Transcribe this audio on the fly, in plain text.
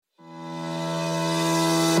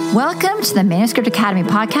Welcome to the Manuscript Academy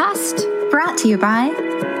podcast, brought to you by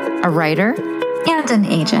a writer and an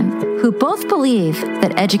agent who both believe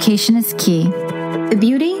that education is key. The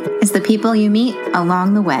beauty is the people you meet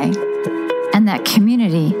along the way, and that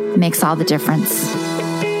community makes all the difference.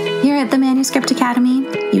 Here at the Manuscript Academy,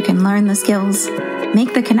 you can learn the skills,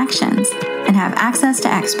 make the connections, and have access to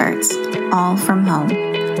experts, all from home.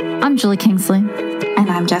 I'm Julie Kingsley. And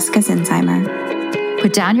I'm Jessica Zinsheimer.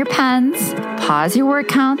 Put down your pens, pause your word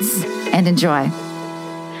counts, and enjoy.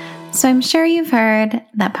 So I'm sure you've heard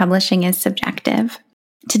that publishing is subjective.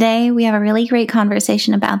 Today, we have a really great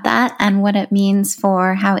conversation about that and what it means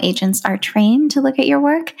for how agents are trained to look at your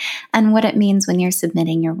work and what it means when you're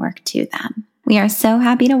submitting your work to them. We are so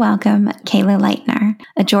happy to welcome Kayla Lightner.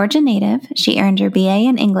 A Georgia native, she earned her BA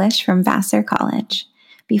in English from Vassar College.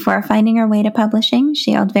 Before finding her way to publishing,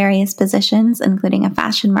 she held various positions, including a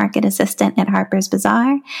fashion market assistant at Harper's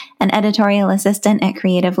Bazaar, an editorial assistant at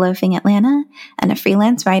Creative Loafing Atlanta, and a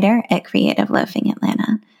freelance writer at Creative Loafing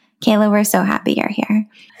Atlanta. Kayla, we're so happy you're here.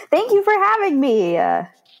 Thank you for having me.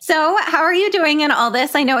 So, how are you doing in all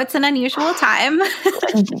this? I know it's an unusual time.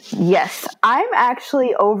 Yes, I'm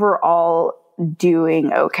actually overall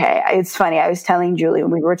doing okay. It's funny. I was telling Julie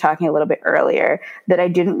when we were talking a little bit earlier that I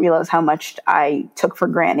didn't realize how much I took for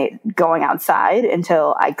granted going outside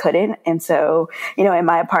until I couldn't. And so, in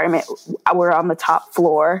my apartment, we're on the top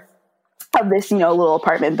floor of this, little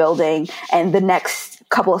apartment building, and the next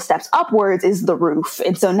couple of steps upwards is the roof.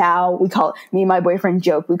 And so now we call it, me and my boyfriend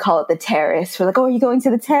joke, we call it the terrace. We're like, oh, are you going to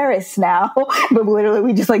the terrace now? But literally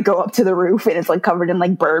we just go up to the roof and it's covered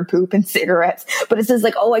in bird poop and cigarettes. But it says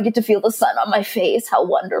I get to feel the sun on my face. How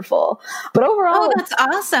wonderful. But overall. Oh, that's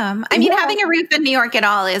awesome. I mean, having a roof in New York at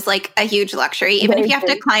all is a huge luxury. Even if you have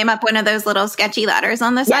to climb up one of those little sketchy ladders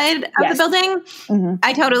on the side of the building. Mm-hmm.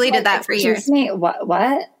 I totally did that for years. Excuse me,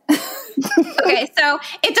 what? Okay, so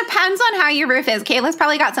it depends on how your roof is. Kayla's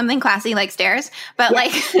probably got something classy like stairs, but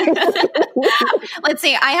let's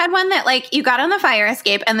see. I had one that you got on the fire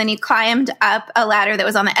escape and then you climbed up a ladder that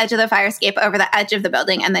was on the edge of the fire escape over the edge of the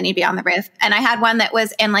building and then you'd be on the roof. And I had one that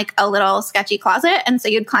was in a little sketchy closet, and so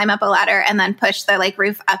you'd climb up a ladder and then push the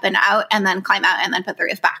roof up and out and then climb out and then put the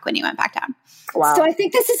roof back when you went back down. Wow. So I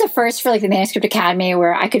think this is a first for the Manuscript Academy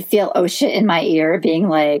where I could feel OSHA in my ear being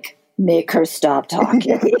make her stop talking.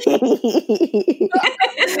 Don't do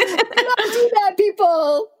that,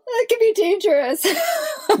 people. That can be dangerous.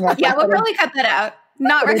 Yeah, we'll probably cut that out.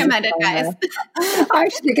 Not recommended, guys. I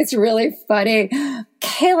actually think it's really funny.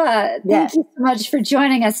 Kayla, thank you so much for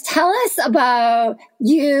joining us. Tell us about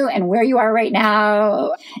you and where you are right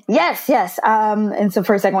now. Yes. And so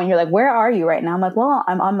for a second, when you're like, where are you right now? I'm like, well,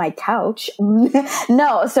 I'm on my couch.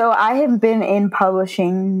 No, so I have been in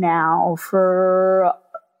publishing now for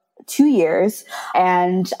 2 years,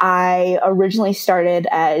 and I originally started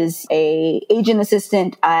as a agent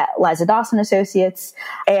assistant at Liza Dawson Associates,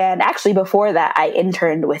 and actually before that I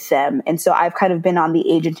interned with them, and so I've kind of been on the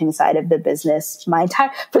agenting side of the business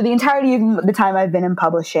for the entirety of the time I've been in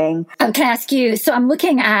publishing. Can I ask you, so I'm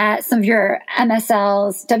looking at some of your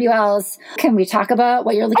MSLs, WLs. Can we talk about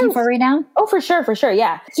what you're looking for right now? Oh, for sure,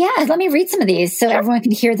 yeah. Yeah, let me read some of these so everyone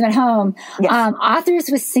can hear them at home. Yes. Authors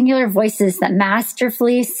with singular voices that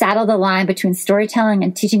masterfully saddle the line between storytelling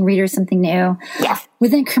and teaching readers something new. Yes.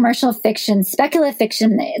 Within commercial fiction, speculative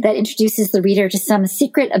fiction that introduces the reader to some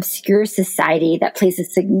secret, obscure society that plays a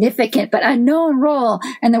significant but unknown role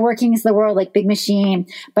in the workings of the world, like Big Machine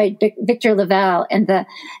by Victor Lavelle and The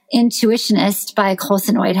Intuitionist by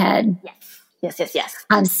Colson Whitehead. Yes.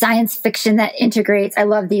 Science fiction that integrates, I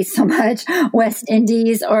love these so much, West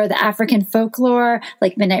Indies or the African folklore,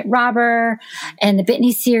 like Midnight Robber and the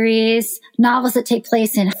Bitney series, novels that take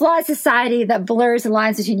place in a flawed society that blurs the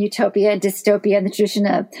lines between utopia and dystopia and the tradition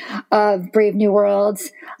of Brave New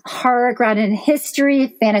Worlds, horror grounded in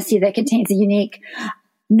history, fantasy that contains a unique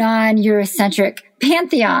non-Eurocentric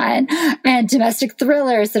pantheon, and domestic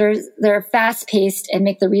thrillers that are fast-paced and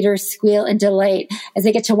make the reader squeal in delight as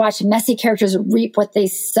they get to watch messy characters reap what they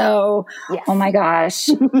sow. Yes. Oh my gosh.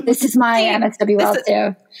 This is my MSWL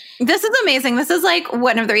too. This is amazing. This is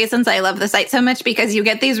one of the reasons I love the site so much, because you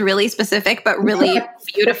get these really specific but really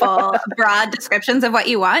beautiful, broad descriptions of what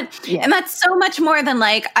you want. Yes. And that's so much more than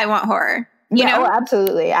I want horror. You know? Oh,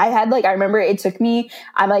 absolutely. I remember it took me,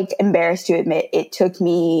 I'm like embarrassed to admit, it took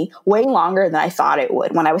me way longer than I thought it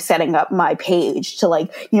would when I was setting up my page to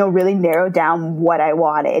really narrow down what I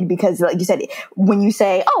wanted. Because like you said, when you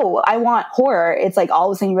say, oh, I want horror, it's like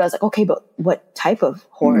all of a sudden you realize like, okay, but what type of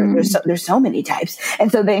horror? There's so many types.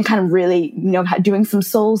 And so then kind of really, doing some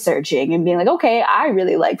soul searching and being like, okay, I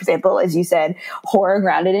really like, for example, as you said, horror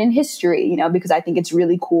grounded in history, because I think it's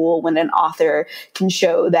really cool when an author can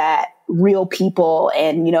show that real people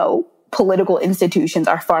and, political institutions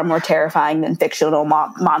are far more terrifying than fictional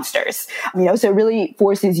monsters. So it really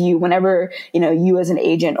forces you whenever, you as an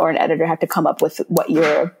agent or an editor have to come up with what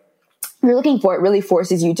you're looking for. It really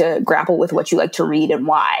forces you to grapple with what you like to read and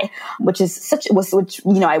why, which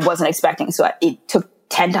I wasn't expecting. So it took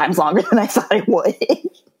 10 times longer than I thought it would.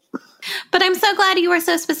 But I'm so glad you were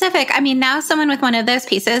so specific. I mean, now someone with one of those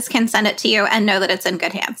pieces can send it to you and know that it's in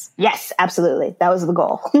good hands. Yes, absolutely. That was the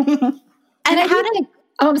goal. And how did...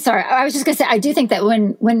 Oh, I'm sorry. I was just going to say, I do think that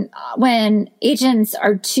when agents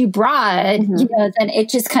are too broad, then it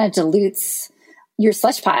just kind of dilutes your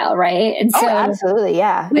slush pile, right? And so absolutely,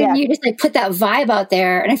 yeah. When you just put that vibe out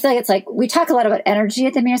there, and I feel like it's we talk a lot about energy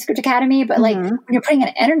at the Manuscript Academy, but when you're putting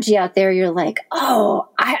an energy out there, you're like, oh,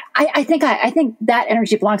 I think that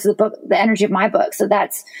energy belongs to the book, the energy of my book. So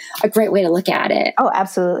that's a great way to look at it. Oh,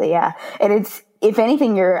 absolutely, yeah. And it's, if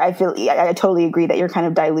anything, I totally agree that you're kind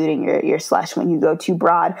of diluting your slush when you go too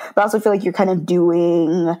broad, but I also feel like you're kind of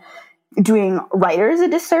doing writers a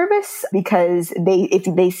disservice because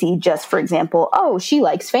if they see just, for example, oh, she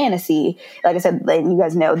likes fantasy. Like I said, you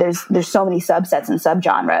guys know, there's so many subsets and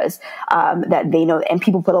subgenres, that they know, and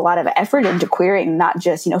people put a lot of effort into querying, not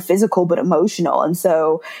just, physical, but emotional. And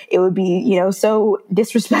so it would be, so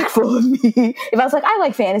disrespectful of me if I was like, I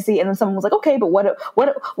like fantasy. And then someone was like, okay, but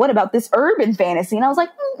what about this urban fantasy? And I was like,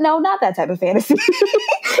 no, not that type of fantasy.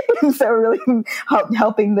 And so really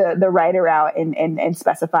helping the writer out and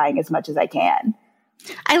specifying as much as I can.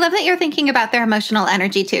 I love that you're thinking about their emotional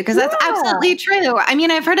energy too, because that's absolutely true. I mean,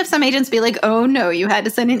 I've heard of some agents be like, oh no, you had to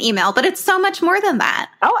send an email, but it's so much more than that.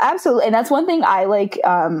 Oh, absolutely. And that's one thing I like.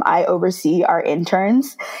 I oversee our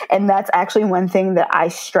interns, and that's actually one thing that I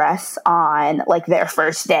stress on their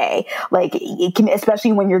first day. It can,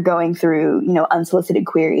 especially when you're going through, unsolicited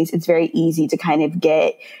queries, it's very easy to kind of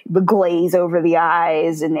get the glaze over the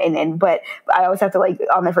eyes. But I always have to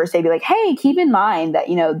on the first day be like, hey, keep in mind that,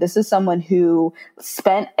 this is someone who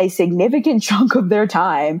spent a significant chunk of their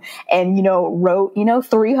time and, wrote,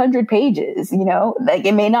 300 pages,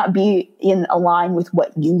 it may not be in line with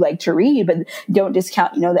what you like to read, but don't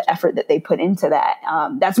discount, the effort that they put into that.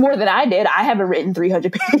 That's more than I did. I haven't written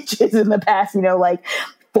 300 pages in the past,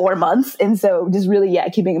 4 months. And so just really,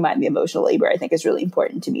 keeping in mind the emotional labor, I think is really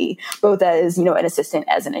important to me, both as, an assistant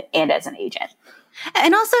and as an agent.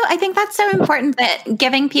 And also, I think that's so important that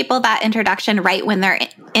giving people that introduction right when they're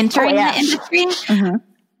entering the industry,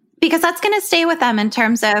 because that's going to stay with them in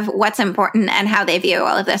terms of what's important and how they view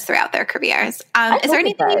all of this throughout their careers. Is there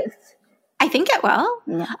anything? I think it will.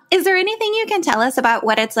 Yeah. Is there anything you can tell us about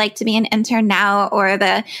what it's like to be an intern now, or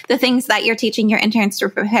the things that you're teaching your interns to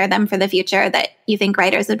prepare them for the future that you think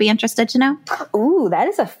writers would be interested to know? Ooh, that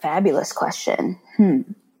is a fabulous question.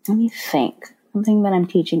 Let me think. Something that I'm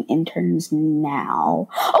teaching interns now.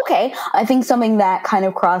 Okay. I think something that kind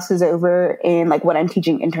of crosses over in what I'm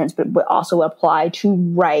teaching interns, but would also apply to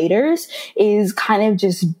writers, is kind of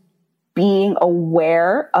just being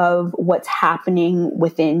aware of what's happening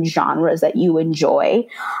within genres that you enjoy.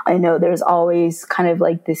 I know there's always kind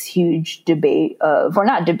of this huge debate of, or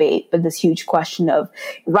not debate, but this huge question of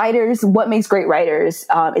writers. What makes great writers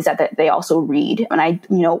is that they also read. And I,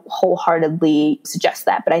 wholeheartedly suggest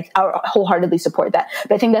that, but I wholeheartedly support that.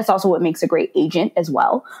 But I think that's also what makes a great agent as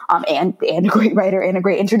well. And a great writer and a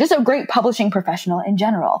great intern, just a great publishing professional in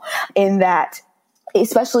general, in that,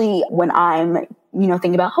 especially when I'm,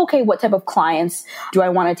 thinking about, okay, what type of clients do I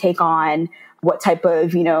want to take on? What type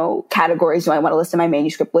of, categories do I want to list in my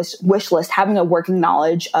manuscript wish list? Having a working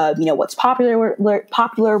knowledge of, what's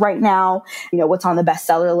popular right now, what's on the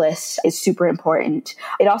bestseller list is super important.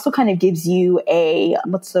 It also kind of gives you what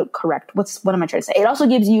am I trying to say? It also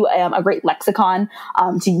gives you a great lexicon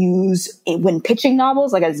to use when pitching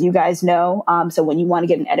novels, as you guys know. So when you want to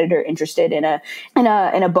get an editor interested in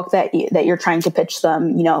a book that you're trying to pitch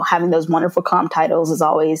them, having those wonderful com titles is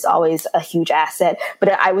always a huge asset.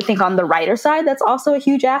 But I would think on the writer side, side, that's also a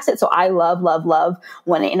huge asset. So I love, love, love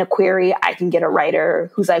when in a query, I can get a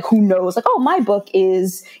writer who's like, who knows, like, oh, my book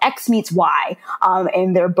is X meets Y.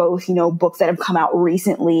 And they're both, books that have come out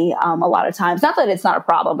recently. A lot of times, not that it's not a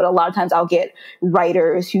problem, but a lot of times I'll get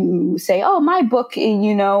writers who say, oh, my book,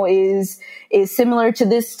 is similar to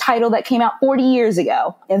this title that came out 40 years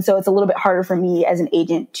ago. And so it's a little bit harder for me as an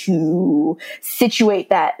agent to situate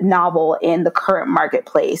that novel in the current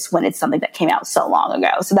marketplace when it's something that came out so long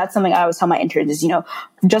ago. So that's something I always tell my interns is,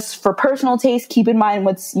 just for personal taste, keep in mind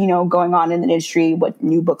what's, going on in the industry, what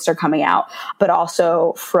new books are coming out, but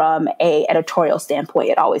also from a editorial standpoint,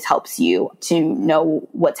 it always helps you to know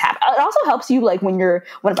what's happening. It also helps you like or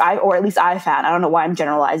at least I found, I don't know why I'm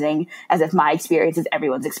generalizing as if my experience is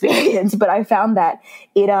everyone's experience, but I found that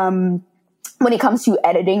it, when it comes to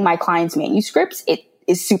editing my clients' manuscripts, it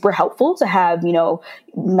is super helpful to have,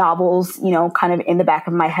 novels, kind of in the back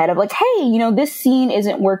of my head of like, hey, this scene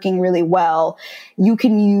isn't working really well. You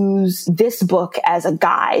can use this book as a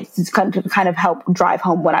guide to kind of help drive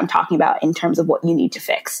home what I'm talking about in terms of what you need to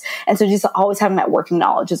fix. And so just always having that working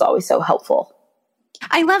knowledge is always so helpful.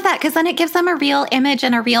 I love that because then it gives them a real image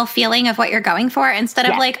and a real feeling of what you're going for instead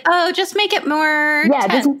of like, oh, just make it more.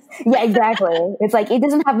 Yeah, exactly. It's like, it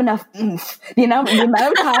doesn't have enough oomph. The amount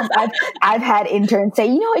of times I've had interns say,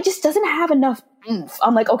 it just doesn't have enough oomph.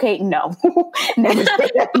 I'm like, okay, no. Never say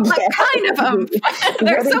that. What kind of oomph?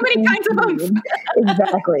 There's so many kinds of oomph.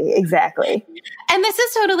 Exactly. And this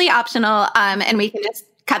is totally optional. And we can just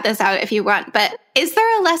cut this out if you want, but is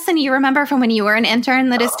there a lesson you remember from when you were an intern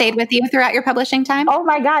that has stayed with you throughout your publishing time? Oh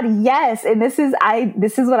my God, yes. And this is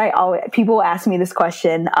what I always, people ask me this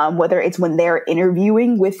question, whether it's when they're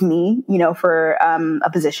interviewing with me, for a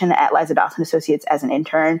position at Liza Dawson Associates as an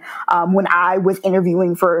intern. When I was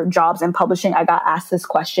interviewing for jobs in publishing, I got asked this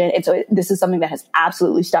question. And so this is something that has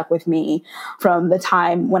absolutely stuck with me from the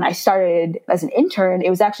time when I started as an intern. It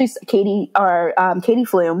was actually Katie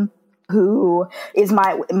Flume, who is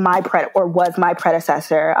was my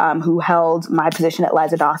predecessor, who held my position at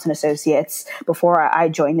Liza Dawson Associates before I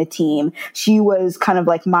joined the team. She was kind of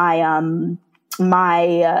like my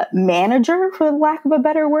manager, for lack of a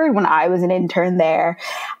better word, when I was an intern there.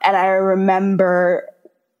 And I remember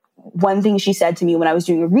one thing she said to me when I was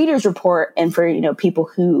doing a reader's report, and for, people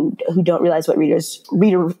who don't realize what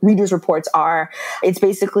readers reports are, it's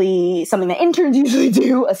basically something that interns usually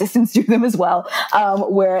do, assistants do them as well,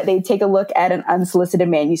 where they take a look at an unsolicited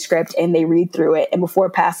manuscript and they read through it. And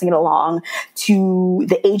before passing it along to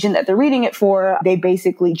the agent that they're reading it for, they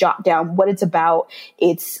basically jot down what it's about,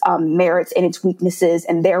 its merits and its weaknesses,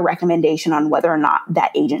 and their recommendation on whether or not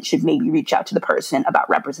that agent should maybe reach out to the person about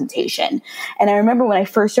representation. And I remember when I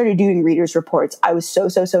first started doing readers reports, I was so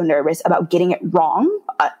nervous about getting it wrong,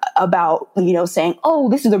 about, saying, oh,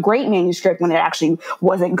 this is a great manuscript when it actually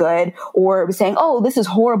wasn't good, or saying, oh, this is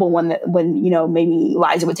horrible when maybe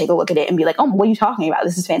Liza would take a look at it and be like, oh, what are you talking about?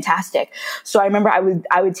 This is fantastic. So I remember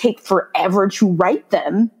I would take forever to write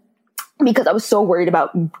them, because I was so worried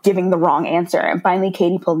about giving the wrong answer. And finally,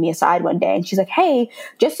 Katie pulled me aside one day and she's like, hey,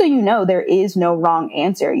 just so you know, there is no wrong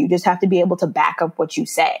answer. You just have to be able to back up what you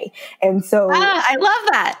say. And so I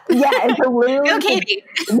love that. Yeah. And so literally, go Katie.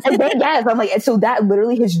 Yes. I'm like, and so that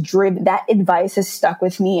literally has driven, that advice has stuck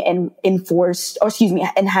with me and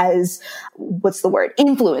and has,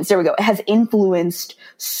 influenced. There we go. It has influenced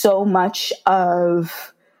so much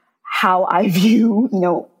of how I view,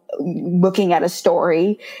 looking at a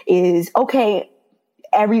story is, okay,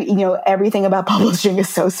 everything about publishing is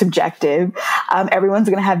so subjective. Everyone's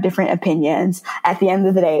going to have different opinions. At the end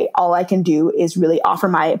of the day, all I can do is really offer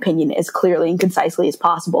my opinion as clearly and concisely as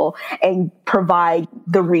possible and provide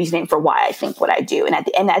the reasoning for why I think what I do. And at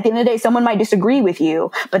the end of the day, someone might disagree with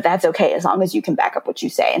you, but that's okay as long as you can back up what you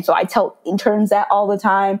say. And so I tell interns that all the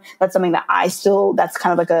time. That's something that that's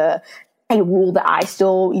kind of like a rule that I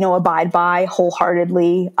still, abide by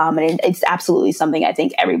wholeheartedly. And it's absolutely something I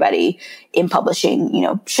think everybody in publishing,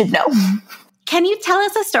 should know. Can you tell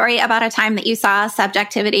us a story about a time that you saw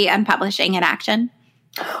subjectivity and publishing in action?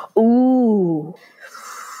 Ooh.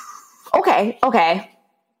 Okay.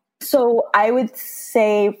 So I would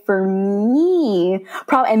say for me,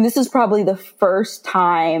 and this is probably the first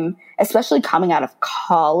time, especially coming out of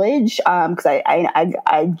college, because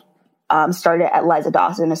I started at Liza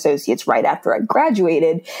Dawson Associates right after I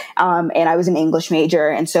graduated. And I was an English major.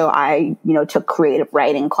 And so I, took creative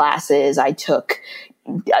writing classes. I took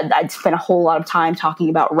I'd spent a whole lot of time talking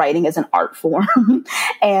about writing as an art form.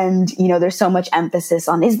 And, there's so much emphasis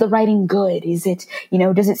on, is the writing good? Is it,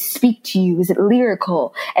 does it speak to you? Is it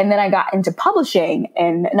lyrical? And then I got into publishing,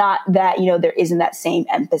 and not that, there isn't that same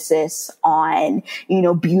emphasis on,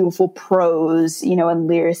 beautiful prose, and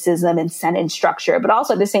lyricism and sentence structure, but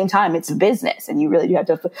also at the same time, it's business, and you really do have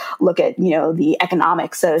to look at, the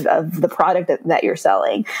economics of the product that you're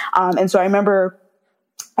selling. And so I remember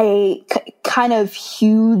a kind of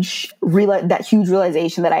huge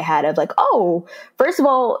realization that I had of like, oh, first of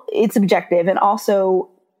all, it's subjective, and also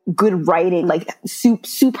good writing, like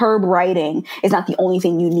superb writing, is not the only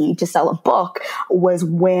thing you need to sell a book. Was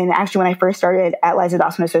when I first started at Liza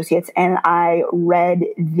Dawson Associates, and I read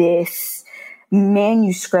this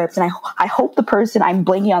manuscript, and I hope the person, I'm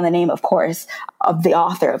blanking on the name, of course, of the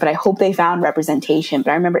author, but I hope they found representation.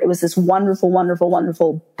 But I remember it was this wonderful, wonderful,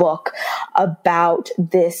 wonderful book about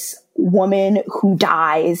this woman who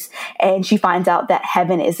dies, and she finds out that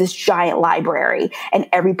heaven is this giant library, and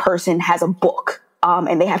every person has a book.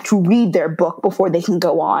 And they have to read their book before they can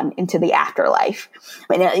go on into the afterlife.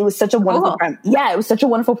 And it was such a wonderful premise. Yeah, it was such a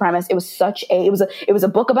wonderful premise. It was it was a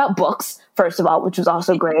book about books, first of all, which was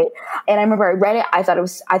also great. And I remember I read it. I thought it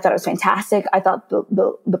was fantastic. I thought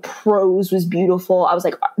the prose was beautiful. I was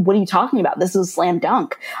like, what are you talking about? This is a slam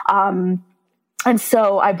dunk. And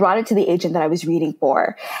so I brought it to the agent that I was reading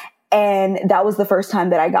for. And that was the first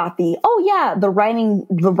time that I got the the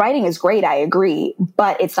writing is great. I agree,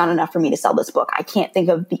 but it's not enough for me to sell this book. I can't think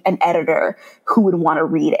of an editor who would want to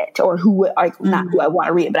read it, or who would, not who I want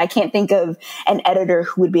to read it, but I can't think of an editor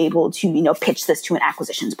who would be able to, pitch this to an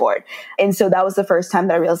acquisitions board. And so that was the first time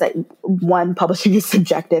that I realized that, one, publishing is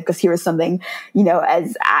subjective, because here was something,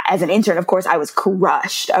 as an intern, of course, I was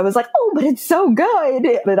crushed. I was like, oh, but it's so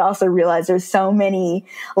good. But also realized there's so many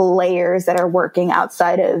layers that are working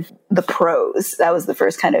outside of the prose. That was the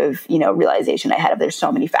first kind of, realization I had of there's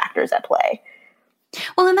so many factors at play.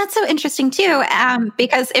 Well, and that's so interesting too,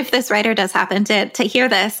 because if this writer does happen to hear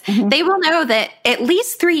this, they will know that at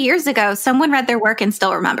least 3 years ago, someone read their work and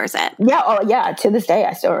still remembers it. Yeah. Oh, yeah. To this day,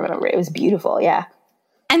 I still remember it. It was beautiful. Yeah.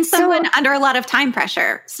 And someone under a lot of time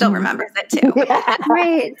pressure still remembers it too. Yeah.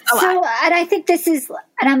 Right. So, and I think this is,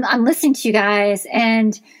 and I'm listening to you guys.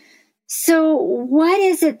 And so what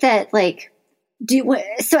is it that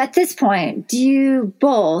so at this point, do you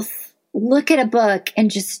both look at a book and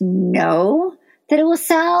just know that it will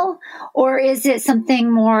sell? Or is it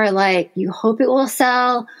something more like you hope it will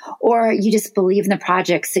sell, or you just believe in the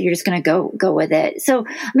project, so you're just going to go with it? So,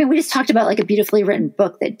 I mean, we just talked about like a beautifully written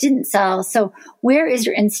book that didn't sell. So where is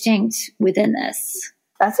your instinct within this?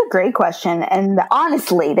 That's a great question. And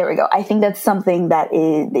honestly, there we go. I think that's something that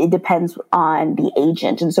it depends on the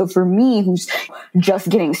agent. And so for me, who's just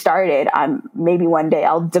getting started, maybe one day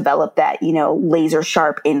I'll develop that, laser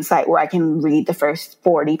sharp insight where I can read the first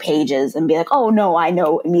 40 pages and be like, oh no, I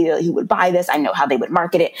know immediately who would buy this. I know how they would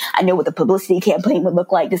market it. I know what the publicity campaign would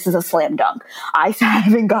look like. This is a slam dunk. I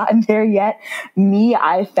haven't gotten there yet.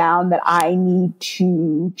 I found that I need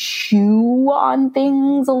to chew on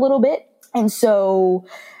things a little bit. And so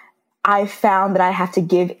I found that I have to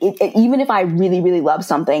give it, even if I really, really love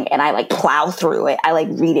something and I plow through it, I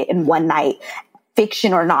read it in one night,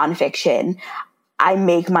 fiction or nonfiction, I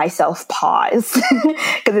make myself pause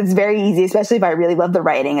because it's very easy, especially if I really love the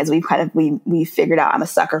writing, as we figured out I'm a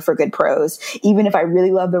sucker for good prose. Even if I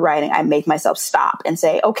really love the writing, I make myself stop and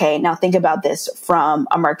say, okay, now think about this from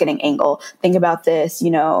a marketing angle. Think about this,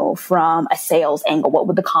 from a sales angle. What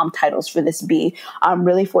would the comp titles for this be? I'm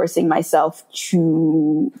really forcing myself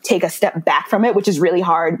to take a step back from it, which is really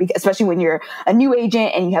hard, because, especially when you're a new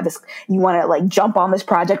agent and you have this, you want to jump on this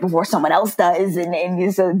project before someone else does.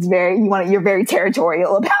 And so it's you're very territorial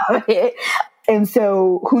about it. And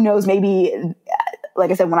so who knows, maybe,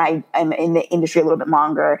 like I said, when I'm in the industry a little bit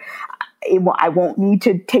longer, I won't need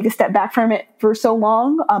to take a step back from it for so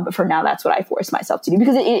long. But for now, that's what I force myself to do,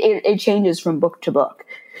 because it changes from book to book.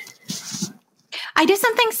 I do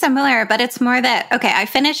something similar, but it's more that, okay, I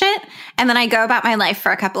finish it and then I go about my life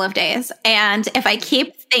for a couple of days. And if I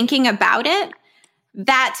keep thinking about it,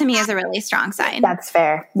 that to me is a really strong sign. That's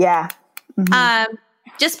fair. Yeah. Mm-hmm.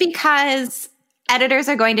 Just because editors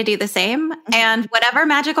are going to do the same, and whatever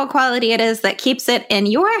magical quality it is that keeps it in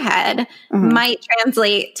your head might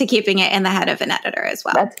translate to keeping it in the head of an editor as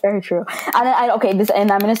well. That's very true.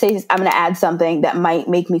 And I'm going to add something that might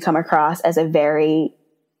make me come across as a very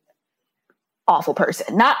awful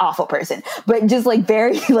person, not awful person, but just like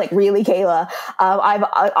very like really Kayla.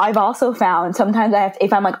 I've also found sometimes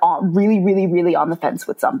if I'm like really, really, really on the fence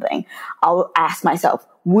with something, I'll ask myself,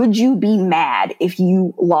 would you be mad if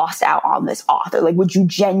you lost out on this author? Like, would you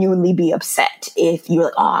genuinely be upset if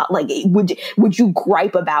you're like, would you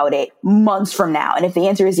gripe about it months from now? And if the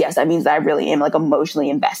answer is yes, that means that I really am like emotionally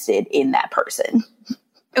invested in that person.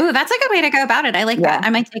 Ooh, that's a good way to go about it. I like that. I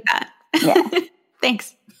might take that. Yeah.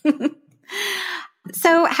 Thanks.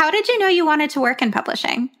 So how did you know you wanted to work in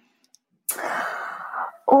publishing?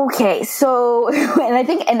 Okay, so,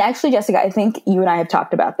 and actually, Jessica, I think you and I have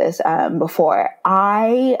talked about this before.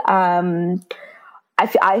 I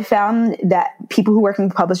found that people who work in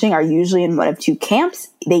publishing are usually in one of two camps.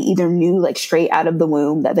 They either knew like straight out of the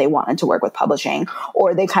womb that they wanted to work with publishing,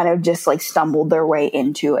 or they kind of just like stumbled their way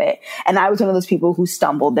into it. And I was one of those people who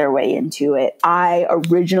stumbled their way into it. I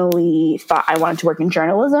originally thought I wanted to work in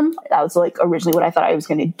journalism. That was like originally what I thought I was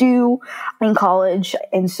going to do in college.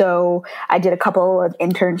 And so I did a couple of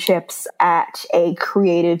internships at a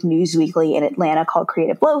creative news weekly in Atlanta called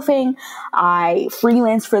Creative Loafing. I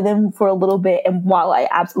freelanced for them for a little bit. And while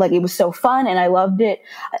it was so fun and I loved it,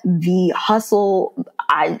 the hustle,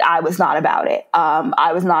 I was not about it.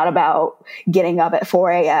 I was not about getting up at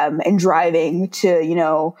 4 a.m. and driving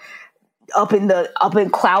to, up in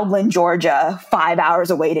Cloudland, Georgia, 5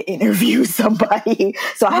 hours away to interview somebody.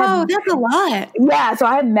 So that's a lot. Yeah. So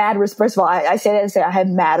I have mad respect. First of all, I say that to say I have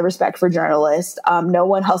mad respect for journalists. No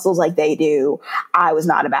one hustles like they do. I was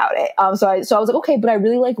not about it. So I was like, okay, but I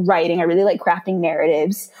really like writing. I really like crafting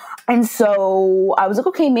narratives. And so I was like,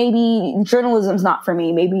 okay, maybe journalism's not for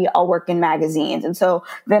me. Maybe I'll work in magazines. And so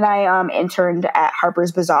then I interned at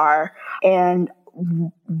Harper's Bazaar. And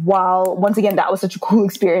while once again, that was such a cool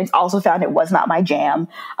experience, I also found it was not my jam.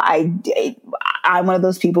 I'm one of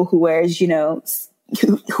those people who wears,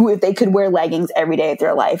 who if they could wear leggings every day of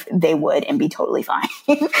their life, they would and be totally fine.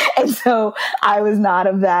 And so I was not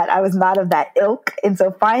of that ilk. And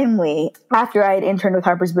so finally, after I had interned with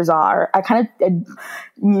Harper's Bazaar, I kind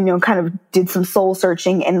of did some soul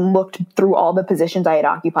searching and looked through all the positions I had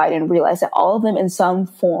occupied and realized that all of them in some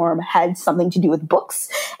form had something to do with books.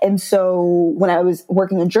 And so when I was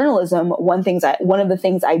working in journalism, one of the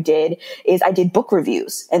things I did is I did book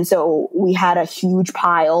reviews. And so we had a huge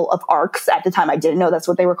pile of ARCs. At the time, I didn't know that's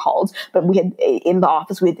what they were called, but we had in the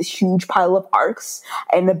office, we had this huge pile of ARCs,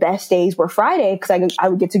 and the best days were Friday because I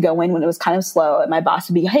would get to go in when it was kind of slow, and my boss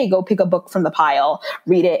would be, hey, go pick a book from the pile,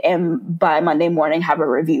 read it, and by Monday morning have a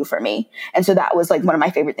review for me. And so that was like one of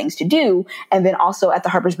my favorite things to do. And then also at the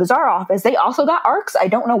Harper's Bazaar office, they also got ARCs. I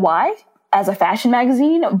don't know why, as a fashion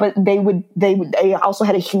magazine, but they also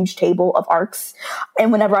had a huge table of ARCs.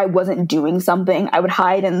 And whenever I wasn't doing something, I would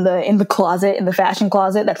hide in the closet, in the fashion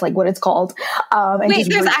closet. That's like what it's called. Wait,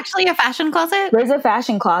 there's actually a fashion closet? There's a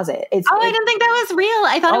fashion closet. I didn't think that was real.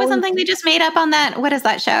 I thought it was something they just made up on that. What is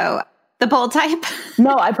that show? The Bold Type?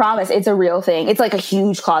 No, I promise. It's a real thing. It's like a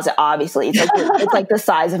huge closet, obviously. It's like the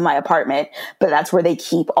size of my apartment, but that's where they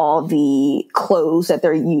keep all the clothes that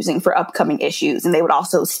they're using for upcoming issues. And they would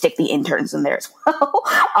also stick the interns in there as well.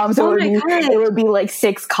 It would be like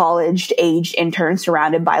 6 college-aged interns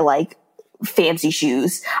surrounded by like fancy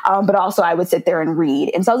shoes. But also I would sit there and read.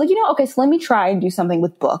 And so I was like, okay, so let me try and do something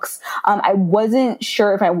with books. I wasn't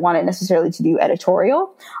sure if I wanted necessarily to do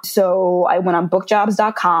editorial. So I went on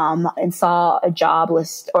bookjobs.com and saw a job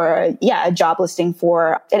listing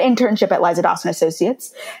for an internship at Liza Dawson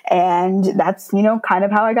Associates. And that's, kind of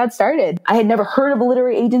how I got started. I had never heard of a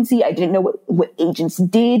literary agency. I didn't know what agents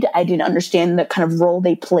did. I didn't understand the kind of role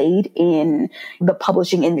they played in the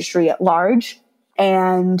publishing industry at large.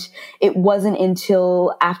 And it wasn't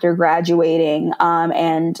until after graduating,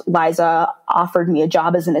 and Liza offered me a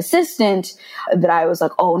job as an assistant that I was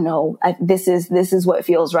like, oh no, this is what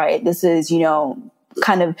feels right. This is,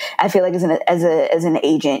 kind of, I feel like as an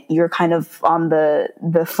agent, you're kind of on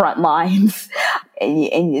the front lines,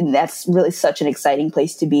 and that's really such an exciting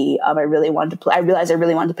place to be. I realized I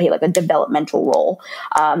really wanted to play like a developmental role,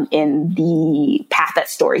 in the path that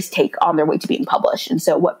stories take on their way to being published. And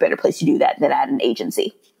so what better place to do that than at an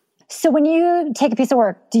agency? So when you take a piece of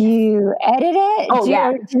work, do you edit it? Oh,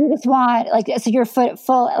 yeah. Do you just want so you're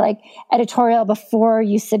full editorial before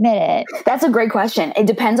you submit it? That's a great question. It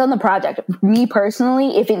depends on the project. Me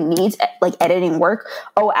personally, if it needs like editing work,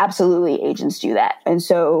 absolutely, agents do that. And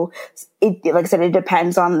so like I said, it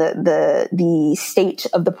depends on the state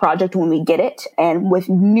of the project when we get it. And with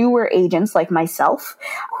newer agents like myself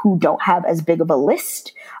who don't have as big of a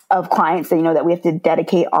list, of clients that, that we have to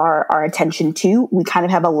dedicate our attention to, we kind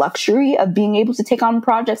of have a luxury of being able to take on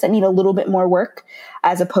projects that need a little bit more work,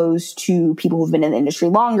 as opposed to people who've been in the industry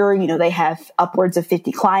longer. They have upwards of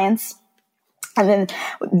 50 clients. And then,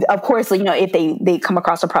 of course, if they come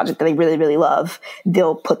across a project that they really, really love,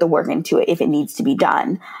 they'll put the work into it if it needs to be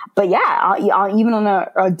done. But yeah, even on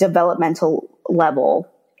a developmental level,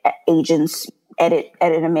 agents edit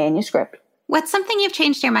a manuscript. What's something you've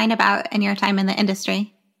changed your mind about in your time in the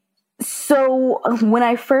industry? So when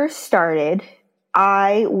I first started,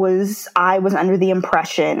 I was under the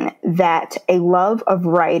impression that a love of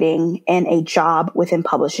writing and a job within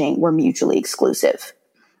publishing were mutually exclusive.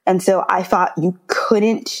 And so I thought you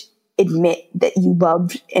couldn't admit that you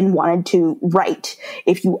loved and wanted to write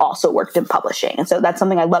if you also worked in publishing. And so that's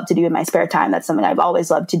something I love to do in my spare time. That's something I've always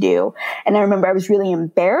loved to do. And I remember I was really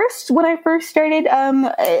embarrassed when I first started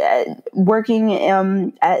working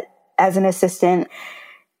as an assistant,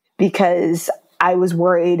 because I was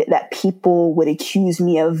worried that people would accuse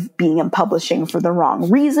me of being in publishing for the wrong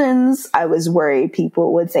reasons. I was worried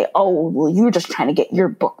people would say, oh, well, you were just trying to get your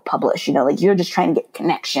book published, you're just trying to get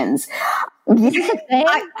connections.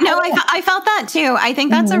 I felt that too. I think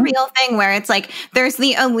that's a real thing where it's like there's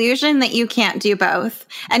the illusion that you can't do both.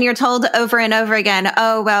 And you're told over and over again,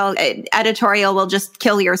 oh, well, editorial will just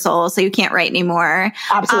kill your soul, so you can't write anymore.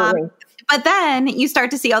 Absolutely. But then you start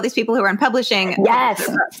to see all these people who are in publishing.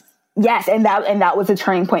 Yes. And that was a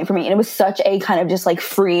turning point for me. And it was such a kind of just like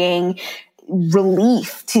freeing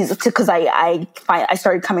relief because I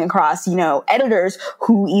started coming across, editors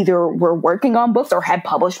who either were working on books or had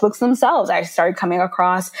published books themselves. I started coming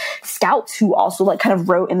across scouts who also like kind of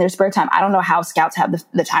wrote in their spare time. I don't know how scouts have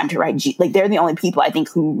the time to write. They're the only people I think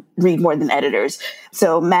who read more than editors.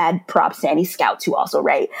 So mad props to any scouts who also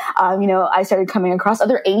write. I started coming across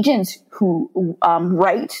other agents who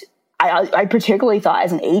write. I particularly thought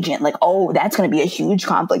as an agent, like, oh, that's going to be a huge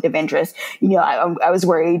conflict of interest. I was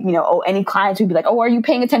worried, any clients would be like, oh, are you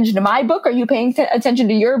paying attention to my book? Are you paying attention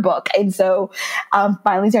to your book? And so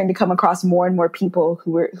finally starting to come across more and more people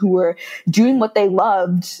who were doing what they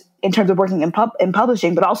loved in terms of working in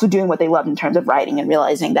publishing, but also doing what they loved in terms of writing, and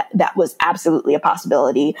realizing that was absolutely a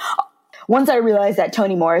possibility. Once I realized that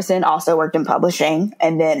Toni Morrison also worked in publishing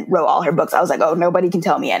and then wrote all her books, I was like, oh, nobody can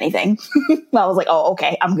tell me anything. I was like, oh,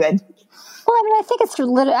 okay, I'm good. Well, I mean, I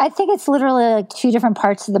think it's literally like two different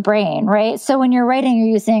parts of the brain, right? So when you're writing, you're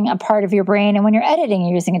using a part of your brain, and when you're editing,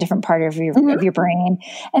 you're using a different part of your brain.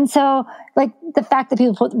 And so, like, the fact that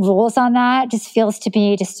people put rules on that just feels to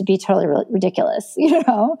be totally ridiculous,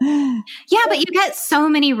 Yeah, but you get so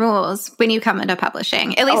many rules when you come into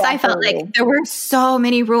publishing. At least I felt like there were so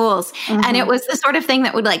many rules, and it was the sort of thing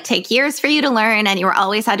that would like take years for you to learn, and you were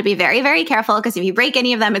always had to be very, very careful, because if you break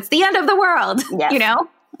any of them, it's the end of the world. Yes.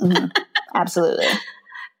 Absolutely.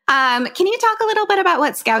 Can you talk a little bit about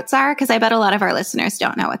what scouts are? Because I bet a lot of our listeners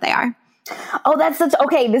don't know what they are. Oh,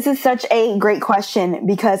 this is such a great question,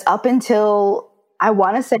 because up until I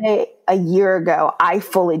want to say a year ago, I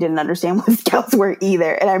fully didn't understand what scouts were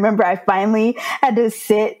either. And I remember I finally had to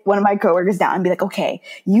sit one of my coworkers down and be like, okay,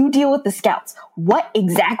 you deal with the scouts. What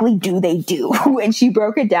exactly do they do? And she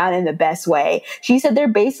broke it down in the best way. She said they're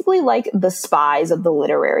basically like the spies of the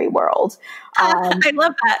literary world. I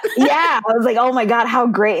love that. Yeah. I was like, oh my God, how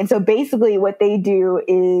great. And so basically what they do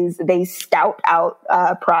is they scout out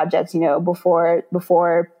projects,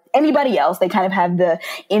 before anybody else. They kind of have the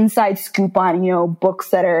inside scoop on, books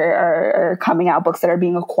that are coming out, books that are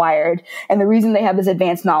being acquired. And the reason they have this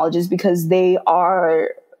advanced knowledge is because they are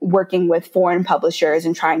working with foreign publishers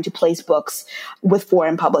and trying to place books with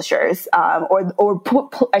foreign publishers, I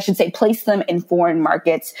should say place them in foreign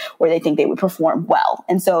markets where they think they would perform well.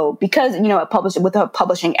 And so because,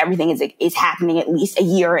 publishing, everything is happening at least a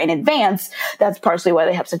year in advance, that's partially why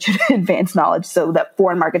they have such an advanced knowledge, so that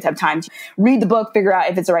foreign markets have time to read the book, figure out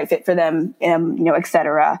if it's the right fit for them, et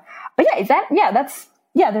cetera. But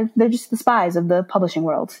they're just the spies of the publishing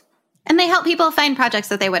world. And they help people find projects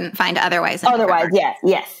that they wouldn't find otherwise.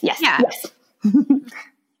 Yes.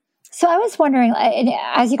 So I was wondering,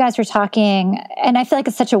 as you guys were talking, and I feel like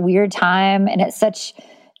it's such a weird time, and it's such,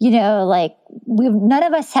 none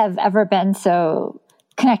of us have ever been so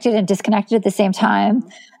connected and disconnected at the same time.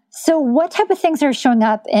 So what type of things are showing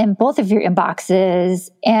up in both of your inboxes,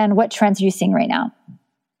 and what trends are you seeing right now?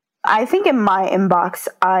 I think in my inbox,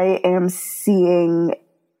 I am seeing,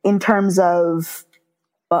 in terms of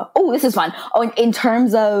this is fun. In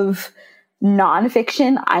terms of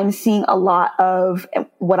nonfiction, I'm seeing a lot of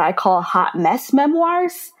what I call hot mess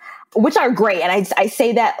memoirs. which are great. And I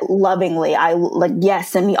say that lovingly. I like, yes,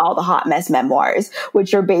 send me all the hot mess memoirs,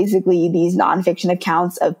 which are basically these nonfiction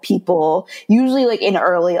accounts of people, usually like in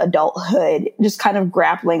early adulthood, just kind of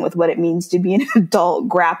grappling with what it means to be an adult,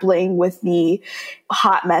 grappling with the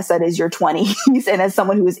hot mess that is your 20s. And as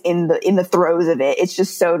someone who is in the throes of it, it's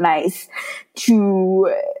just so nice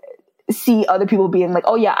to see other people being like,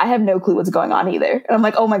 oh yeah, I have no clue what's going on either. And I'm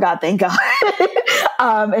like, oh my God, thank God.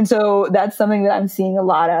 And so that's something that I'm seeing a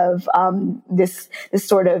lot of, this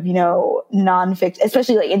sort of, nonfiction,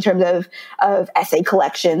 especially like in terms of essay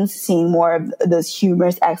collections, seeing more of those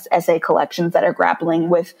humorous essay collections that are grappling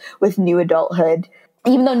with new adulthood,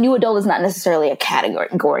 even though new adult is not necessarily a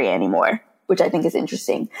category anymore, which I think is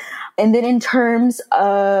interesting. And then in terms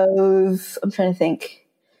of, I'm trying to think,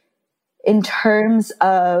 in terms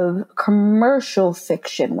of commercial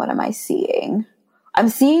fiction, what am I seeing? I'm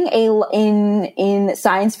seeing in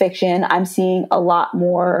science fiction, I'm seeing a lot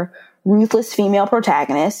more ruthless female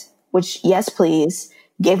protagonists, which, yes, please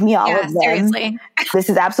give me all of them. Seriously. This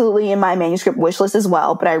is absolutely in my manuscript wish list as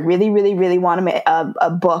well, but I really, really, really want to make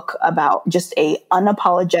a book about just a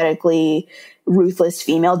unapologetically ruthless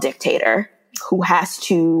female dictator who has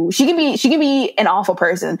to, she can be an awful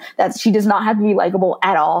person. She does not have to be likable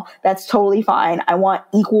at all. That's totally fine. I want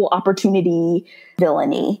equal opportunity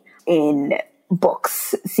villainy in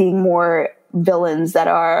books, seeing more villains that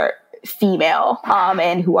are female,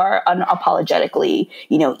 and who are unapologetically,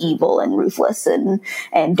 evil and ruthless and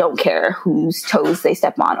don't care whose toes they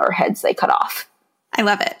step on or heads they cut off. I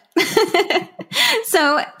love it.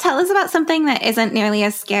 So tell us about something that isn't nearly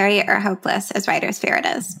as scary or hopeless as writer's fear it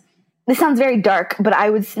is. This sounds very dark, but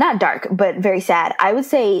not dark, but very sad. I would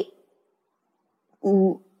say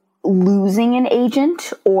losing an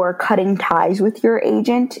agent or cutting ties with your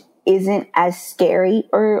agent isn't as scary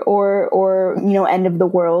or end of the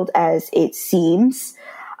world as it seems.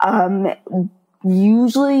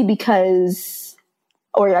 Usually because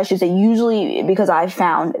I've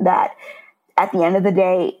found that at the end of the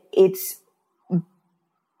day, it's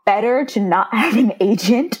better to not have an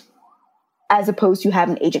agent as opposed to have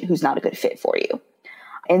an agent who's not a good fit for you.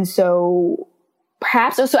 And so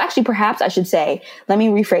perhaps I should say, let me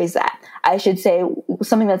rephrase that. I should say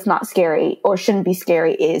something that's not scary or shouldn't be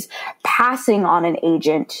scary is passing on an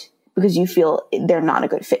agent because you feel they're not a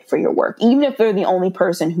good fit for your work. Even if they're the only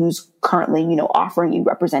person who's currently, offering you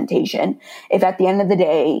representation. If at the end of the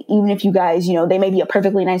day, even if you guys, they may be a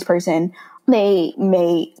perfectly nice person, they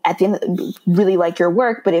may at the end really like your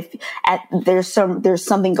work, but if there's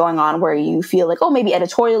something going on where you feel like, oh, maybe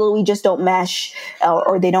editorially we just don't mesh,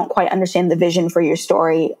 or they don't quite understand the vision for your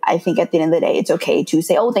story, I think at the end of the day it's okay to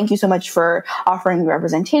say, oh, thank you so much for offering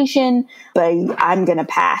representation, but I'm gonna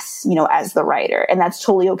pass, as the writer, and that's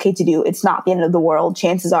totally okay to do. It's not the end of the world.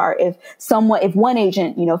 Chances are, if one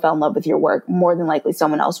agent fell in love with your work, more than likely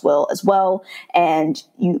someone else will as well. And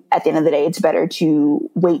at the end of the day, it's better to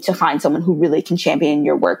wait to find someone who really can champion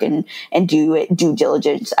your work and do it due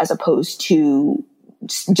diligence as opposed to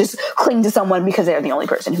just cling to someone because they're the only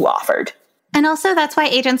person who offered. And also that's why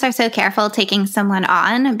agents are so careful taking someone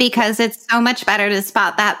on, because it's so much better to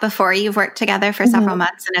spot that before you've worked together for several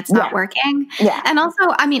months and it's not working. Yeah. And also,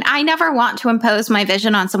 I never want to impose my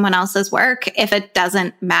vision on someone else's work if it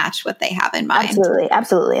doesn't match what they have in mind. Absolutely.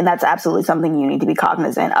 Absolutely. And that's absolutely something you need to be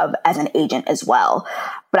cognizant of as an agent as well.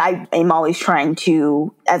 But I am always trying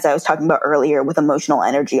to, as I was talking about earlier with emotional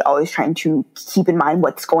energy, always trying to keep in mind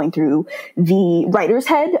what's going through the writer's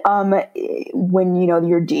head when,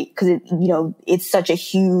 you're deep. Because, it's such a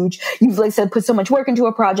huge, you've, like I said, put so much work into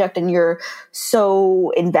a project and you're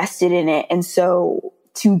so invested in it. And so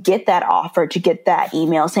to get that offer, to get that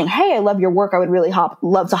email saying, hey, I love your work, I would really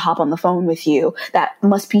love to hop on the phone with you, that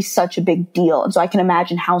must be such a big deal. And so I can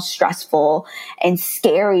imagine how stressful and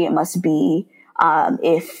scary it must be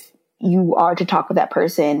if you are to talk with that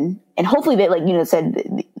person, and hopefully they,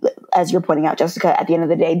 said, as you're pointing out, Jessica, at the end of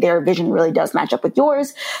the day, their vision really does match up with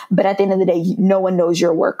yours. But at the end of the day, no one knows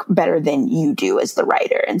your work better than you do as the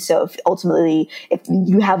writer. And so if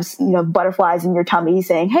you have, butterflies in your tummy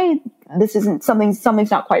saying, hey, this isn't something's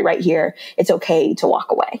not quite right here, it's okay to walk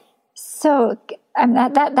away. So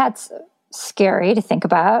that's scary to think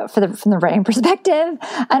about from the writing perspective.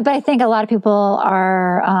 But I think a lot of people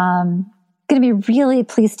are, going to be really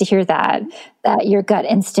pleased to hear that your gut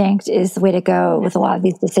instinct is the way to go with a lot of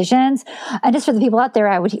these decisions. And just for the people out there,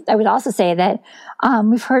 I would also say that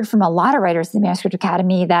we've heard from a lot of writers in the Manuscript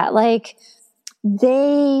Academy that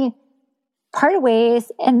they parted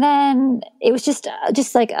ways, and then it was just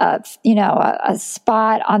like a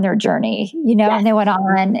spot on their journey, and they went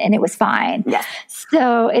on, and it was fine. Yes.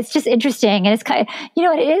 So it's just interesting, and it's kind of,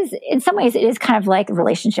 it is, in some ways, it is kind of like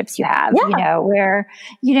relationships you have, where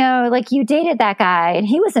like you dated that guy, and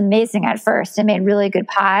he was amazing at first and made really good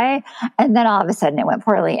pie, and then all of a sudden it went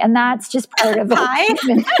poorly, and that's just part of pie. Pie.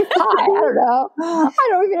 I don't know. I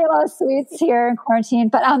don't even eat a lot of sweets here in quarantine,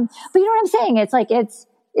 but you know what I'm saying? It's like it's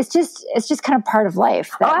just kind of part of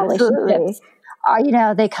life that relationships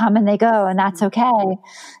are, they come and they go, and that's okay.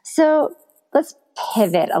 So let's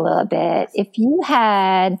pivot a little bit. If you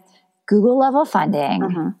had Google level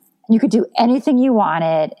funding, you could do anything you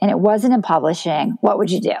wanted, and it wasn't in publishing, what would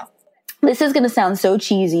you do? This is going to sound so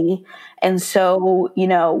cheesy and so,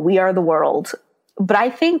 we are the world, but I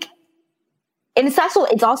think, and it's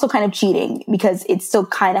also kind of cheating because it still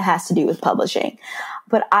kind of has to do with publishing,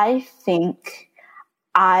 but I think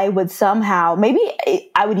I would somehow,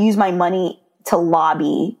 I would use my money to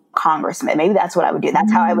lobby congressmen. Maybe that's what I would do.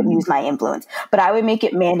 That's how I would use my influence. But I would make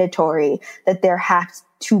it mandatory that there has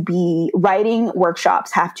to be writing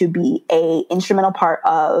workshops, have to be a instrumental part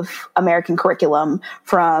of American curriculum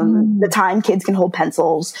from the time kids can hold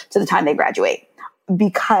pencils to the time they graduate.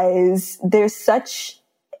 Because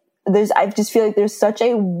I just feel like there's such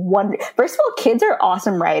a wonder. First of all, kids are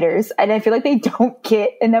awesome writers, and I feel like they don't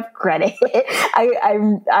get enough credit.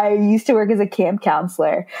 I used to work as a camp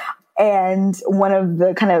counselor, and one of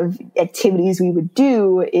the kind of activities we would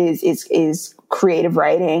do is creative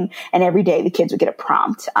writing. And every day the kids would get a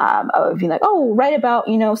prompt of being like, "Oh, write about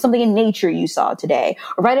something in nature you saw today,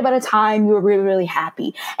 or write about a time you were really, really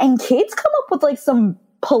happy." And kids come up with like some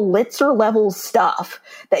Pulitzer level stuff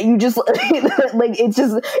that you just like, it's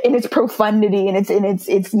just in its profundity and it's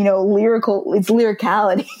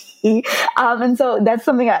lyricality. And so that's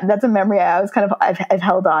a memory I've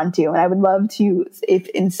held on to. And I would love to, if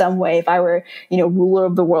in some way, if I were, ruler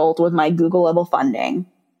of the world with my Google level funding,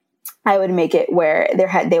 I would make it where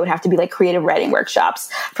they would have to be like creative writing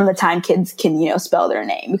workshops from the time kids can, spell their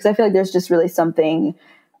name, because I feel like there's just really something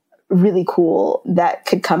really cool that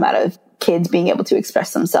could come out of kids being able to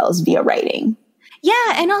express themselves via writing. Yeah.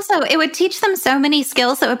 And also it would teach them so many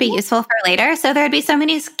skills that would be useful for later. So there'd be so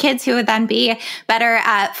many kids who would then be better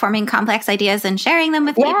at forming complex ideas and sharing them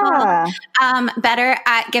with people, better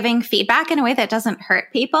at giving feedback in a way that doesn't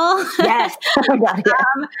hurt people. Yes.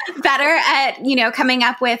 Better at, coming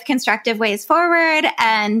up with constructive ways forward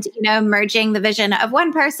and, merging the vision of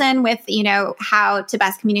one person with, how to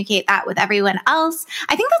best communicate that with everyone else.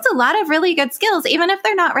 I think that's a lot of really good skills, even if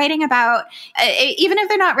they're not writing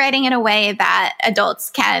in a way that adults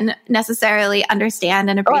can necessarily understand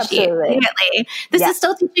and appreciate immediately. This is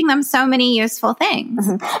still teaching them so many useful things.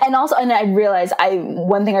 And also, and I realized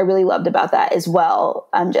one thing I really loved about that as well,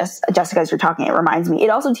 Jessica, as you're talking, it reminds me, it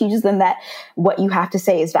also teaches them that what you have to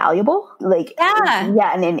say is valuable. Like,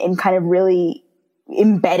 and kind of really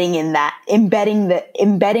embedding that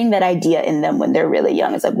idea in them when they're really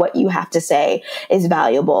young. It's like, what you have to say is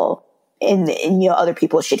valuable and other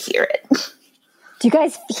people should hear it. Do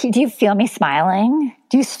you feel me smiling?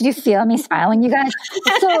 Do you feel me smiling, you guys?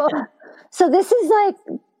 So this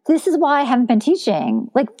is why I haven't been teaching.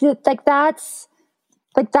 That's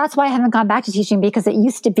why I haven't gone back to teaching, because it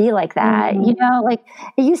used to be like that.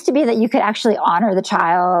 It used to be that you could actually honor the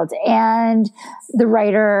child and the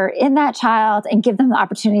writer in that child and give them the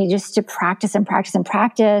opportunity just to practice and practice and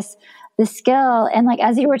practice the skill. And like,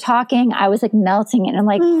 as you were talking, I was like melting in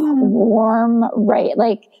warm,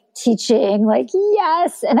 teaching,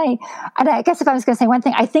 yes. And I guess if I was going to say one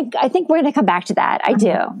thing, I think we're going to come back to that. I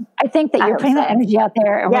do. I think that you're putting that energy out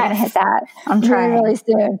there, and we're going to hit that really, really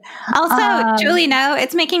soon. Also, Julie, no,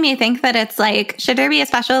 it's making me think that it's like, should there be a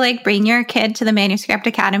special, bring your kid to the Manuscript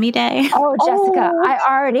Academy Day? Oh, Jessica, I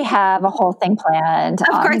already have a whole thing planned.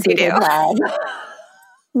 Of course you do.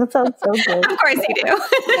 That sounds so good. Of course you do.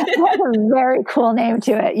 It has a very cool name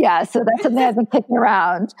to it. Yeah. So that's something I've been kicking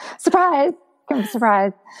around. Surprise. I'm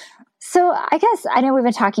surprised. So I guess I know we've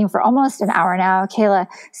been talking for almost an hour now, Kayla.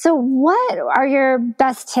 So what are your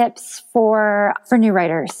best tips for new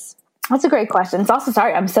writers? That's a great question. It's also,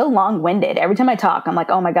 sorry, I'm so long-winded. Every time I talk, I'm like,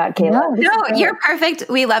 oh my God, Kayla. No, you're perfect.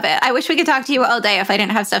 We love it. I wish we could talk to you all day. If I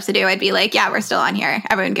didn't have stuff to do, I'd be like, yeah, we're still on here.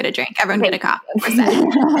 Everyone get a drink. Everyone get a coffee.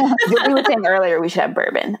 We were saying earlier we should have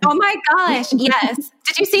bourbon. Oh my gosh, yes.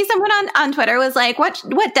 Did you see someone on Twitter was like, what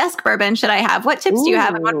desk bourbon should I have? What tips do you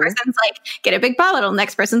have? And one person's like, get a big bottle.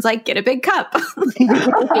 Next person's like, get a big cup. That's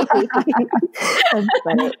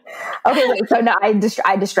funny. Okay, wait. So now I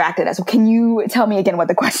distracted us. Can you tell me again what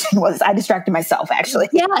the question was? I distracted myself, actually.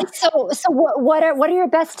 Yeah. So what are your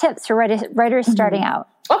best tips for writers starting out?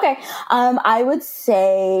 Okay. I would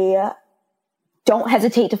say don't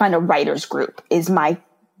hesitate to find a writer's group is my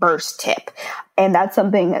first tip. And that's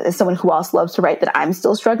something as someone who also loves to write that I'm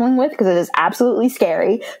still struggling with, because it is absolutely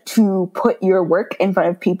scary to put your work in front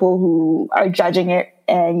of people who are judging it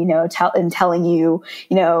and, telling you,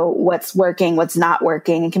 what's working, what's not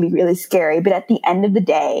working. It can be really scary. But at the end of the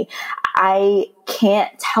day, I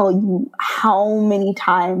can't tell you how many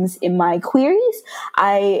times in my queries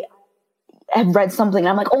I have read something and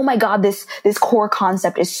I'm like, oh my God, this core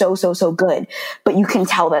concept is so good. But you can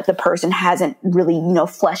tell that the person hasn't really,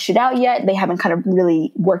 fleshed it out yet. They haven't kind of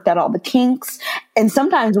really worked out all the kinks. And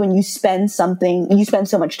sometimes when you spend so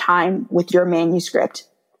much time with your manuscript,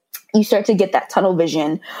 you start to get that tunnel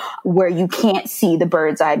vision where you can't see the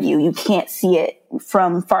bird's eye view. You can't see it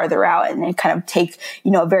from farther out, and then kind of take,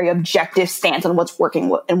 a very objective stance on what's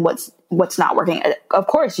working and what's not working. Of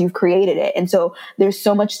course, you've created it. And so there's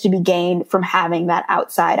so much to be gained from having that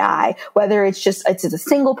outside eye, whether it's a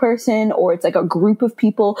single person or it's like a group of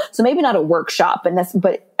people. So maybe not a workshop, but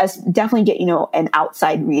definitely get, an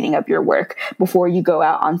outside reading of your work before you go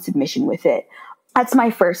out on submission with it. That's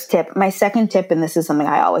my first tip. My second tip, and this is something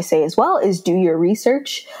I always say as well, is do your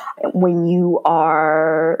research when you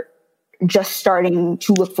are just starting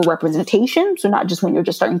to look for representation. So not just when you're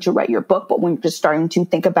just starting to write your book, but when you're just starting to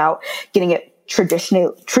think about getting it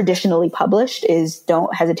traditionally published, is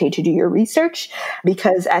don't hesitate to do your research,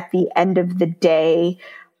 because at the end of the day,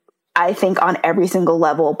 I think on every single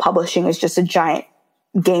level, publishing is just a giant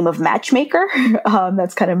game of matchmaker.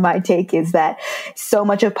 That's kind of my take, is that so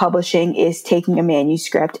much of publishing is taking a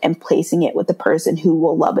manuscript and placing it with the person who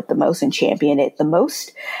will love it the most and champion it the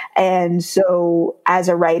most. And so as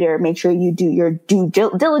a writer, make sure you do your due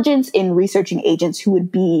diligence in researching agents who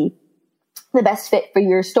would be the best fit for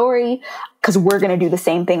your story, because we're going to do the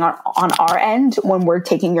same thing on our end. When we're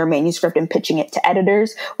taking your manuscript and pitching it to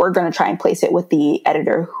editors, we're going to try and place it with the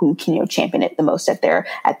editor who can, champion it the most at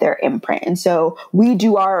their imprint. And so we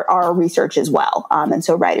do our research as well. And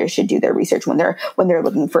so writers should do their research when they're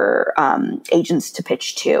looking for agents to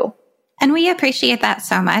pitch to. And we appreciate that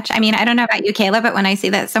so much. I mean, I don't know about you, Kayla, but when I see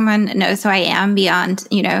that someone knows who I am beyond,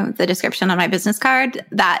 the description on my business card,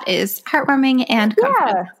 that is heartwarming and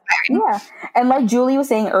confidence inspiring. Yeah. And like Julie was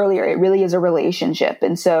saying earlier, it really is a relationship.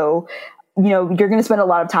 And so, you're going to spend a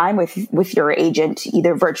lot of time with your agent,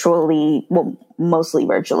 either virtually, well, mostly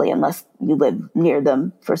virtually, unless you live near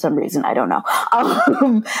them for some reason. I don't know.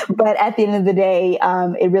 But at the end of the day,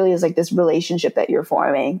 it really is like this relationship that you're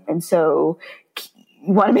forming. And so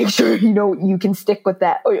you want to make sure, you can stick with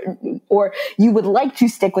that, or you would like to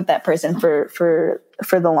stick with that person for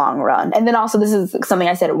the long run. And then also, this is something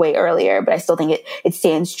I said way earlier, but I still think it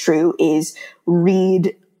stands true, is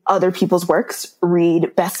read other people's works,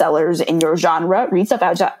 read bestsellers in your genre, read stuff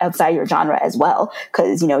outside your genre as well.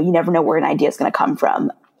 Cause, you never know where an idea is going to come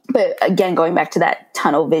from. But again, going back to that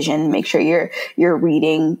tunnel vision, make sure you're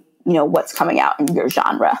reading, what's coming out in your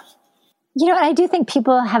genre. I do think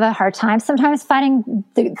people have a hard time sometimes finding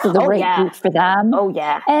the right group for them. Oh,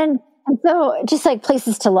 yeah. And so just like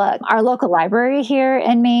places to look, our local library here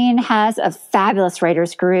in Maine has a fabulous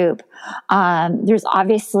writers group. There's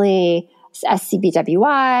obviously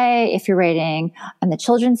SCBWI if you're writing on the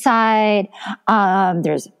children's side.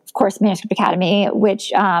 There's, of course, Manuscript Academy,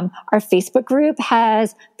 which our Facebook group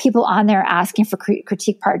has people on there asking for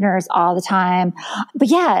critique partners all the time. But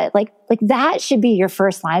yeah, like that should be your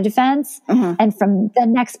first line of defense. Mm-hmm. And from the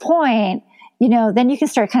next point, then you can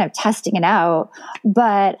start kind of testing it out.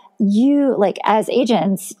 But you, like, as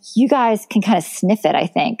agents, you guys can kind of sniff it, I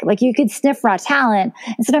think. Like, you could sniff raw talent,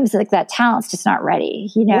 and sometimes like that talent's just not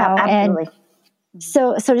ready, Yeah, absolutely. And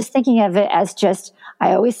so just thinking of it as just,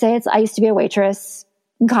 I always say I used to be a waitress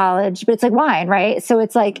in college, but it's like wine, right? So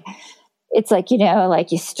it's like, like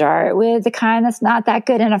you start with the kind that's not that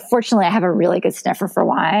good. And unfortunately, I have a really good sniffer for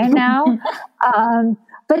wine now.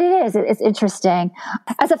 But it's interesting.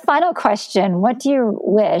 As a final question, what do you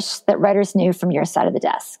wish that writers knew from your side of the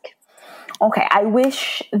desk? Okay, I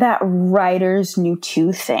wish that writers knew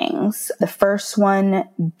two things. The first one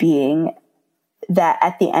being that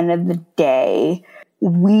at the end of the day,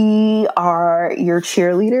 we are your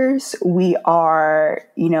cheerleaders. We are,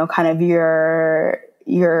 kind of your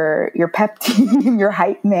pep team, your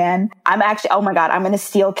hype man. I'm actually, oh my God, I'm going to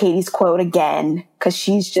steal Katie's quote again, because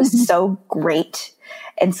she's just so great.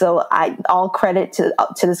 And so all credit to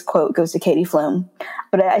this quote goes to Katie Flume.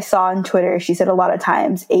 But I saw on Twitter, she said a lot of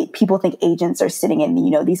times people think agents are sitting in,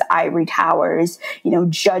 these ivory towers,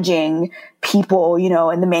 judging people,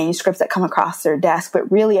 and the manuscripts that come across their desk.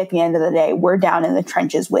 But really, at the end of the day, we're down in the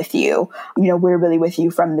trenches with you. We're really with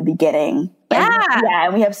you from the beginning.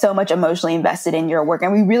 And we have so much emotionally invested in your work,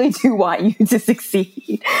 and we really do want you to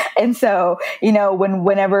succeed. And so,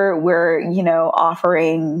 whenever we're,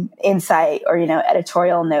 offering insight or,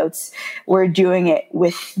 editorial notes, we're doing it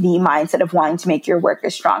with the mindset of wanting to make your work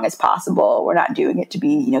as strong as possible. We're not doing it to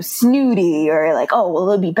be, snooty or like, oh, well,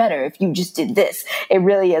 it'll be better if you just did this. It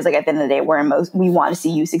really is like, at the end of the day, we want to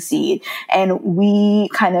see you succeed. And we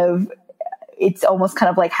it's almost kind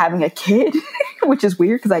of like having a kid, which is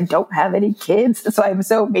weird because I don't have any kids.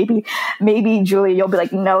 So maybe Julie, you'll be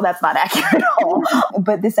like, no, that's not accurate at all.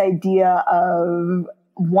 But this idea of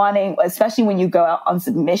wanting, especially when you go out on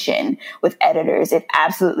submission with editors, it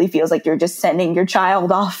absolutely feels like you're just sending your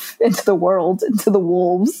child off into the world, into the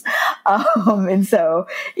wolves. And so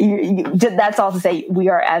that's all to say, we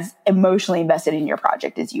are as emotionally invested in your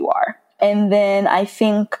project as you are. And then I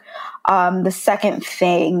think the second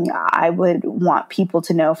thing I would want people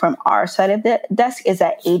to know from our side of the desk is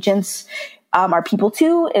that agents are people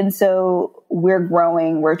too. And so we're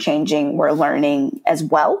growing, we're changing, we're learning as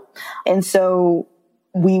well. And so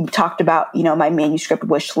we talked about, my manuscript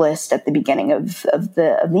wish list at the beginning of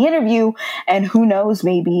the interview. And who knows,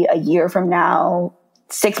 maybe a year from now,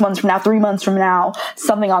 6 months from now, 3 months from now,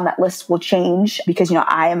 something on that list will change because,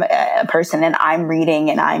 I am a person and I'm reading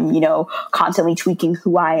and I'm, constantly tweaking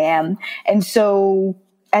who I am. And so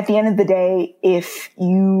at the end of the day, if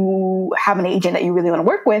you have an agent that you really want to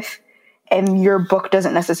work with and your book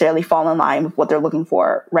doesn't necessarily fall in line with what they're looking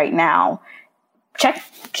for right now, check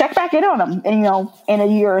back in on them. And, in a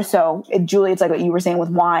year or so, Julie, it's like what you were saying with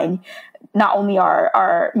wine. Not only are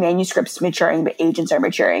our manuscripts maturing, but agents are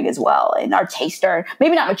maturing as well. And our tastes are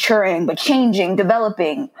maybe not maturing, but changing,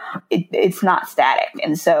 developing. It's not static.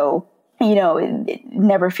 And so,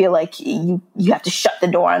 never feel like you have to shut the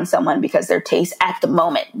door on someone because their taste at the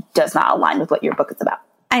moment does not align with what your book is about.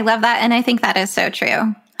 I love that. And I think that is so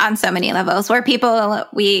true on so many levels where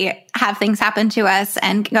we have things happen to us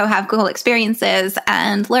and go have cool experiences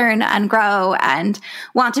and learn and grow and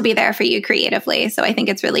want to be there for you creatively. So I think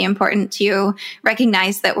it's really important to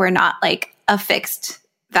recognize that we're not like a fixed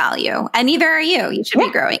value, and neither are you. You should be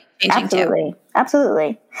growing, changing too.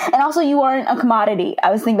 Absolutely. And also, you aren't a commodity.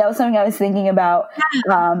 That was something I was thinking about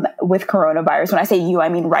with coronavirus. When I say you, I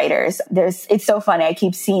mean writers. It's so funny. I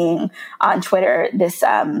keep seeing on Twitter this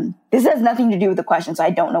has nothing to do with the question, so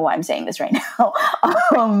I don't know why I'm saying this right now.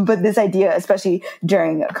 But this idea, especially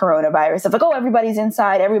during coronavirus, of like, oh, everybody's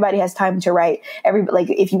inside, everybody has time to write.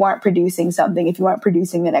 If you aren't producing something, if you aren't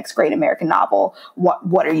producing the next great American novel,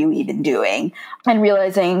 what are you even doing? And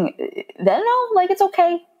realizing that it's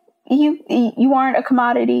okay. You aren't a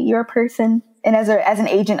commodity. You're a person. And as an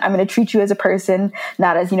agent, I'm going to treat you as a person,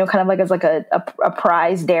 not as, kind of like as like a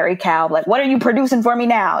prize dairy cow. Like, what are you producing for me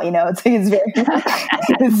now? It's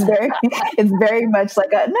very much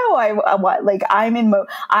like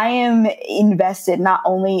I am invested not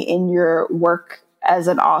only in your work as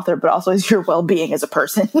an author, but also as your well-being as a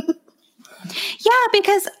person. Yeah,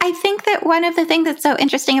 because I think that one of the things that's so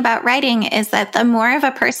interesting about writing is that the more of a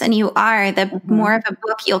person you are, the more of a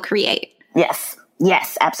book you'll create. Yes,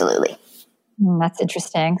 absolutely. That's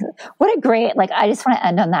interesting. What a great, I just want to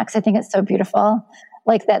end on that because I think it's so beautiful.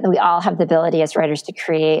 Like that we all have the ability as writers to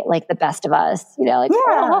create like the best of us,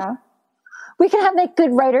 we can make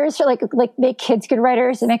good writers or like make kids good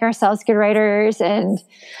writers and make ourselves good writers. And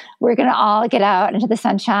we're going to all get out into the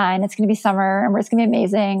sunshine. It's going to be summer and it's going to be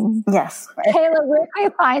amazing. Yes. Kayla, where can we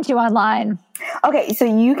find you online? Okay. So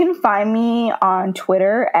you can find me on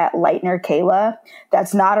Twitter at Lightner Kayla.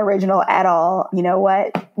 That's not original at all. You know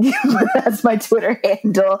what? That's my Twitter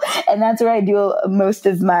handle. And that's where I do most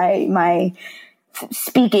of my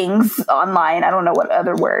speakings online. I don't know what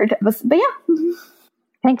other word, but yeah.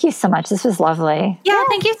 Thank you so much. This was lovely. Yeah,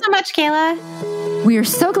 thank you so much, Kayla. We are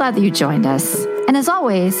so glad that you joined us. And as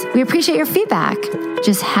always, we appreciate your feedback.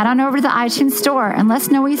 Just head on over to the iTunes store and let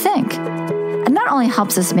us know what you think. It not only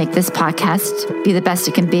helps us make this podcast be the best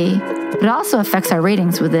it can be, but it also affects our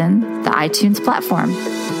ratings within the iTunes platform.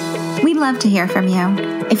 We'd love to hear from you.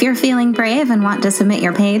 If you're feeling brave and want to submit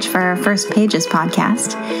your page for our First Pages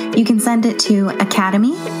podcast, you can send it to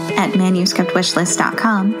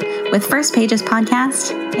academy@manuscriptwishlist.com with First Pages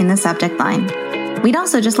podcast in the subject line. We'd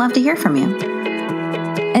also just love to hear from you.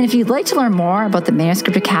 And if you'd like to learn more about the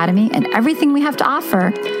Manuscript Academy and everything we have to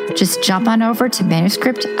offer, just jump on over to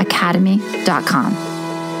manuscriptacademy.com.